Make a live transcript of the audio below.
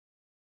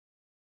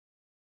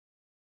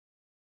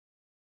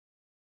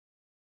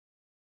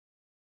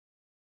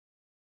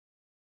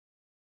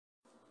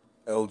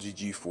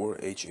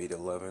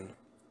LGG4H811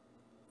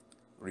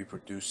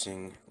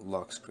 reproducing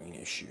lock screen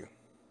issue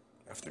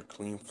after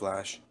clean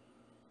flash.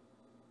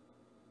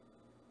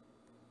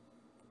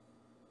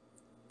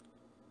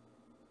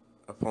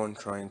 Upon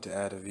trying to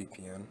add a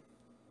VPN,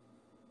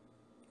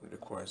 it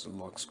requires a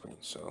lock screen.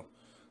 So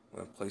I'm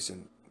going to place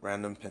in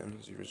random pin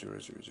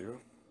 0000. Do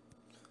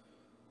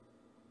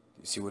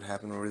you see what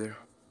happened over there?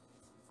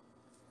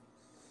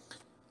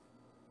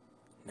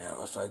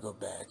 Now if I go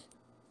back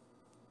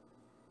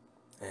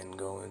and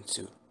go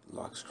into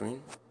lock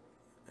screen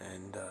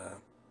and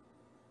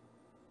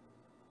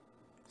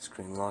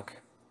screen lock,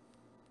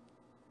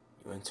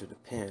 you enter the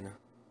pin,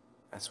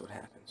 that's what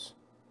happens.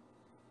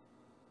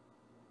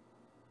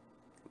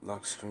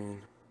 Lock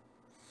screen,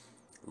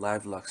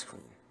 live lock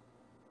screen,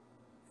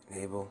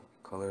 enable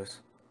colors,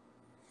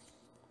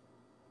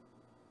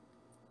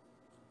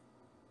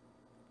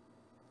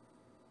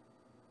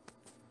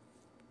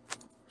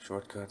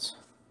 shortcuts,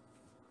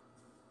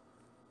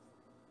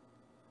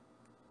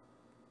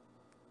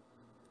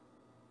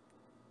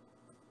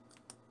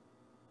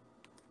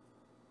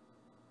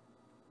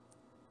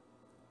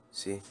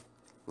 see,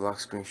 lock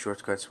screen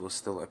shortcuts will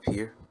still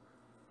appear,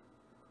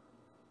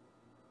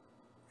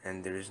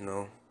 and there is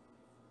no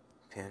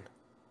pin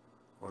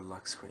or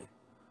lock screen.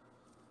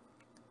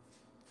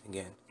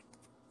 Again,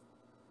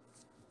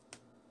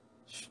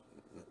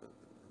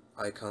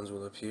 icons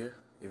will appear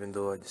even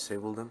though I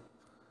disabled them.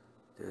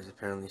 There's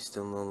apparently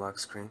still no lock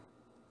screen,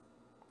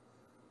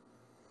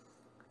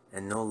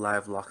 and no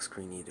live lock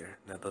screen either.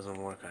 That doesn't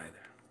work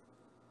either.